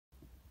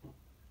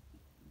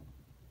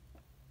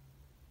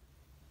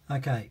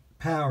Okay,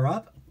 power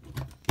up,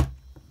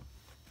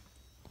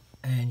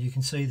 and you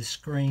can see the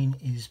screen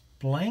is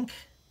blank.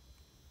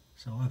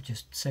 So I've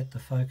just set the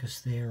focus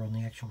there on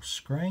the actual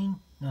screen,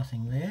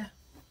 nothing there.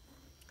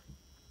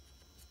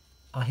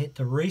 I hit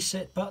the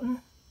reset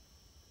button.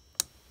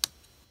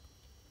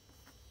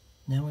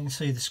 Now we can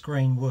see the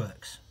screen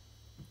works.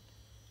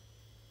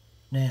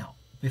 Now,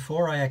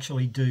 before I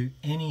actually do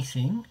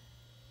anything,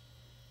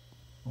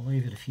 I'll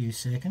leave it a few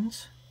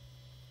seconds.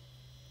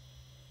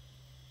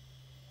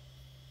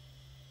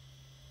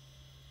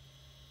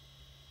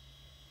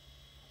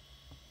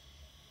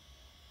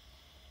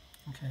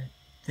 Okay,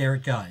 there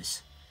it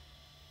goes.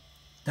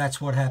 That's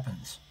what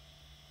happens.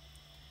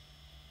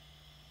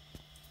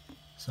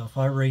 So if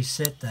I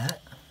reset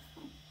that,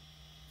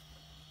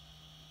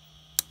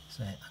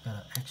 so I've got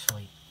to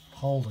actually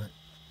hold it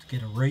to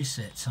get a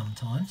reset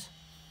sometimes.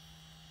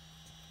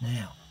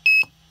 Now,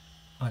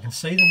 I can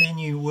see the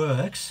menu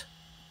works.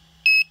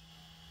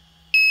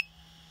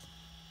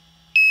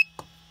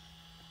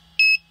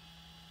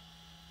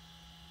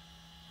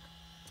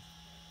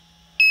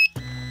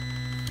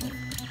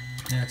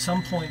 Now at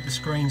some point the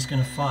screen's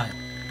going to fail.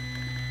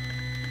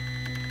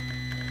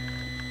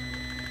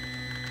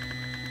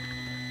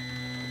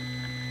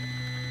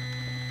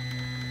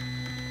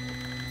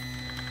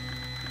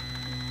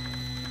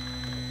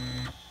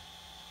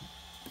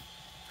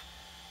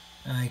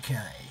 Okay.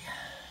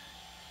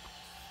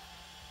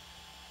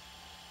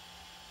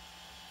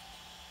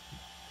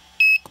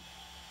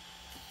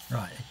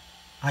 Right,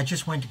 I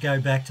just went to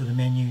go back to the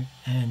menu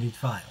and it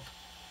failed.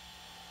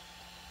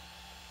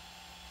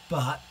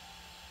 But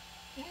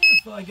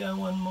if I go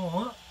one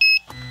more,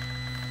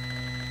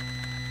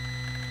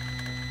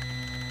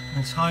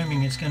 it's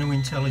homing, it's going to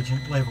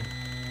intelligent level.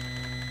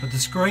 But the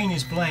screen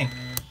is blank,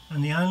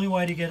 and the only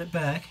way to get it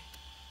back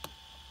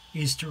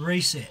is to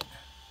reset.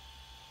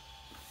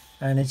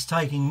 And it's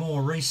taking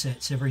more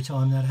resets every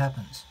time that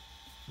happens.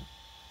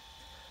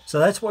 So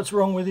that's what's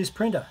wrong with this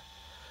printer.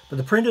 But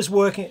the printer's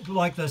working,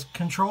 like the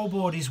control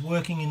board is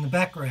working in the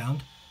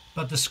background,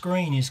 but the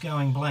screen is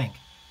going blank.